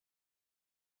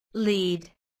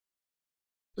lead,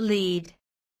 lead,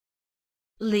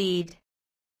 lead.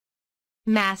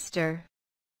 Master,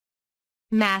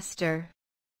 master,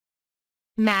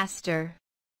 master.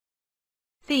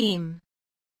 Theme,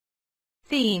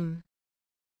 theme,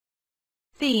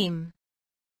 theme.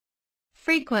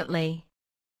 Frequently,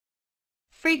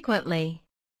 frequently,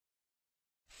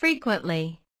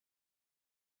 frequently.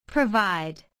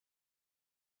 Provide,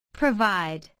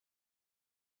 provide,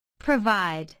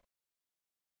 provide.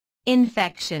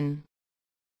 Infection,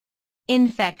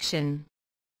 infection,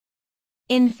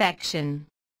 infection.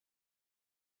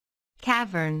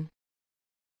 Cavern,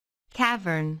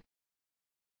 cavern,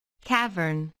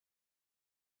 cavern.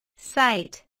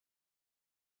 Sight,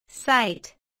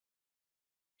 sight,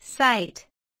 sight.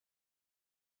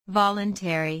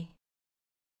 Voluntary,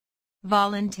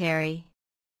 voluntary,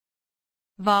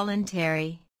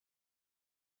 voluntary.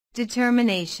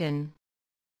 Determination,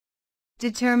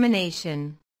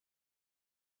 determination,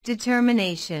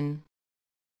 determination.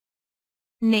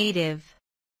 Native,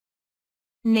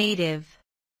 native,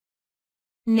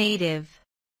 native.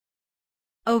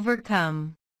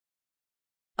 Overcome,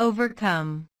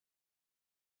 overcome,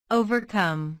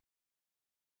 overcome.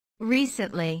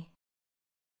 Recently,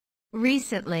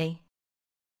 recently,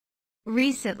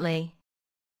 recently.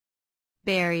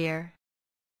 Barrier,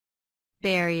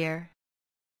 barrier,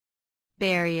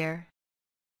 barrier.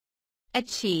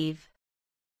 Achieve,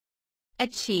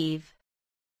 achieve,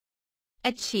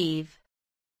 achieve.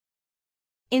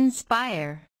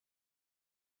 Inspire,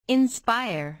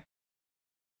 inspire,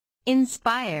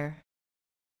 inspire.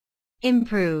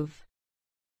 Improve,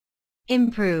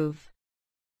 improve,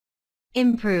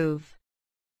 improve.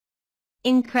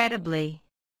 Incredibly,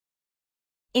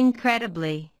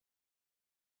 incredibly,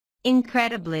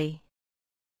 incredibly.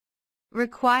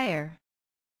 Require,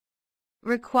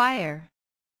 require,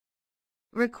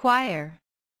 require.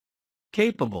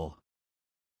 Capable,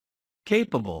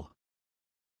 capable,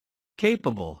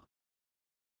 capable.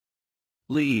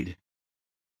 Lead.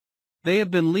 They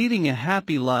have been leading a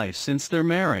happy life since their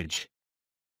marriage.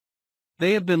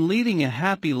 They have been leading a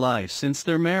happy life since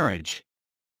their marriage.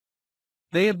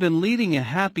 They have been leading a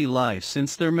happy life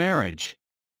since their marriage.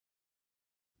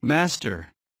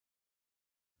 Master.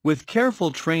 With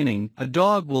careful training, a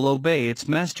dog will obey its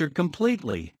master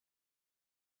completely.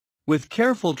 With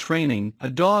careful training, a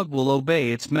dog will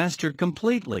obey its master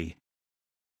completely.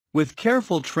 With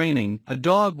careful training, a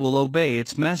dog will obey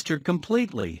its master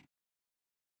completely.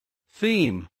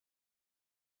 Theme.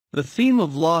 The theme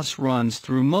of loss runs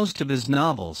through most of his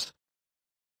novels.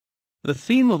 The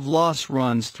theme of loss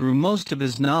runs through most of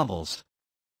his novels.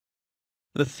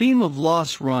 The theme of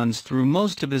loss runs through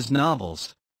most of his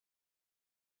novels.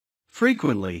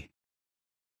 Frequently.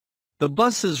 The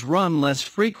buses run less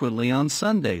frequently on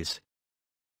Sundays.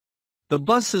 The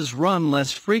buses run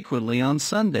less frequently on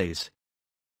Sundays.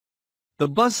 The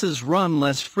buses run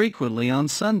less frequently on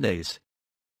Sundays.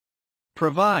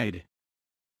 Provide.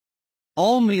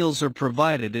 All meals are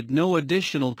provided at no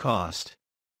additional cost.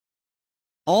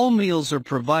 All meals are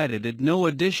provided at no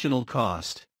additional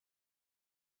cost.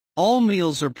 All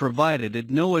meals are provided at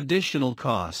no additional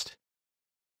cost.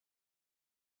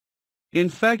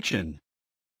 Infection.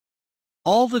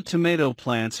 All the tomato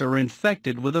plants are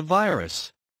infected with a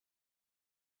virus.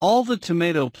 All the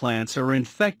tomato plants are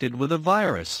infected with a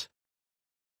virus.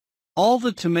 All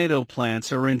the tomato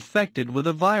plants are infected with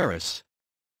a virus.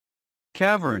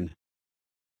 Cavern.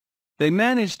 They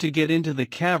managed to get into the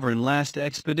cavern last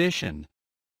expedition.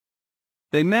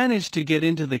 They managed to get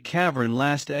into the cavern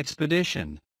last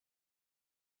expedition.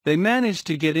 They managed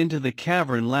to get into the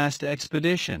cavern last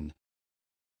expedition.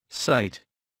 Sight.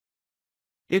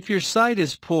 If your sight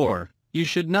is poor, you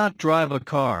should not drive a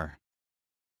car.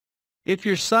 If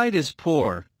your sight is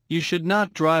poor, you should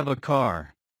not drive a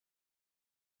car.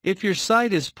 If your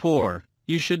sight is poor,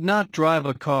 you should not drive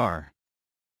a car.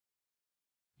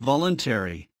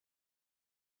 Voluntary.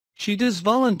 She does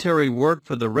voluntary work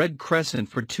for the Red Crescent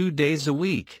for 2 days a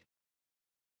week.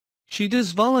 She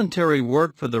does voluntary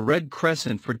work for the Red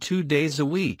Crescent for 2 days a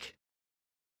week.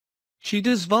 She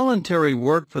does voluntary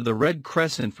work for the Red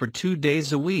Crescent for 2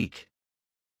 days a week.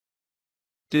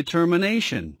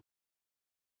 Determination.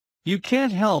 You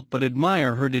can't help but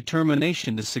admire her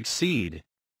determination to succeed.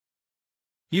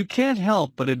 You can't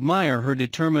help but admire her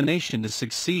determination to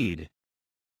succeed.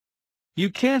 You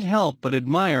can't help but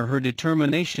admire her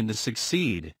determination to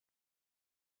succeed.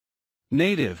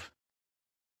 Native.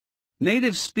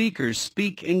 Native speakers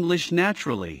speak English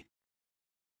naturally.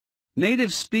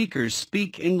 Native speakers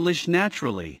speak English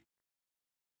naturally.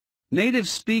 Native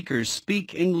speakers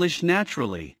speak English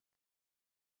naturally.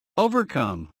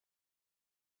 Overcome.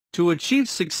 To achieve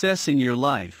success in your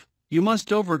life, you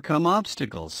must overcome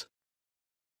obstacles.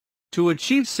 To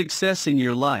achieve success in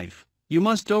your life, you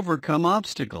must overcome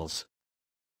obstacles.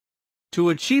 To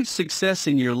achieve success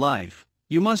in your life,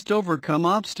 you must overcome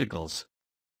obstacles.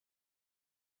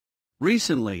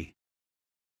 Recently.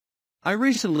 I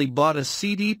recently bought a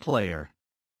CD player.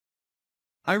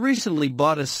 I recently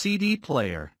bought a CD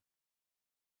player.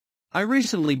 I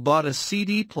recently bought a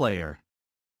CD player.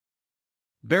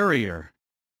 Barrier.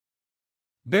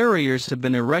 Barriers have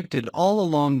been erected all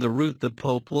along the route the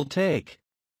Pope will take.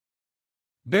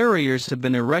 Barriers have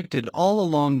been erected all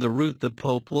along the route the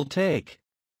Pope will take.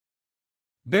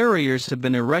 Barriers have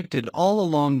been erected all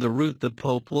along the route the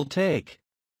Pope will take.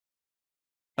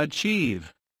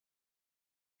 Achieve.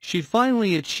 She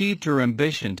finally achieved her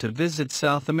ambition to visit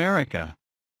South America.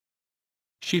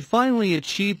 She finally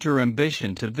achieved her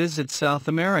ambition to visit South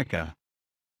America.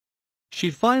 She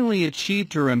finally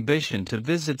achieved her ambition to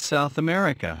visit South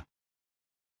America.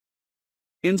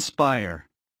 Inspire.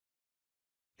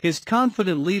 His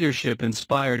confident leadership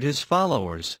inspired his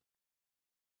followers.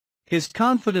 His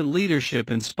confident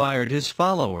leadership inspired his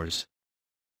followers.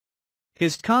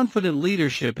 His confident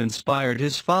leadership inspired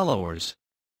his followers.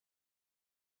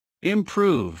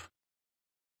 Improve.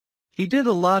 He did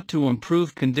a lot to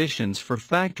improve conditions for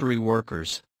factory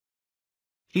workers.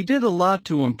 He did a lot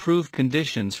to improve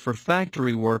conditions for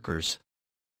factory workers.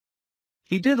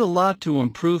 He did a lot to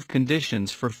improve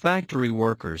conditions for factory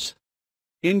workers.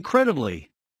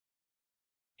 Incredibly.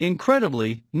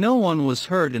 Incredibly, no one was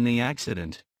hurt in the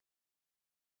accident.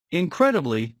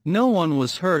 Incredibly, no one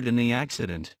was hurt in the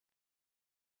accident.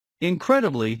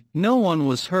 Incredibly, no one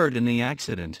was hurt in the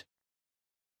accident.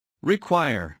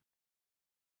 Require.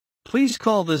 Please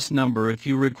call this number if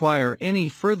you require any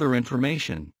further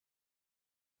information.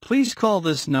 Please call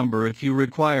this number if you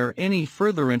require any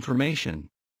further information.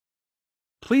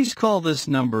 Please call this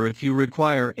number if you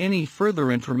require any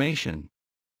further information.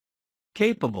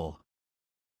 Capable.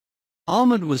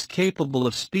 Ahmed was capable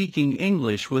of speaking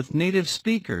English with native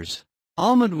speakers.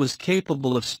 Ahmed was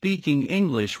capable of speaking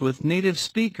English with native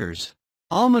speakers.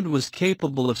 Ahmed was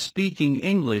capable of speaking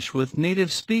English with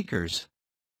native speakers.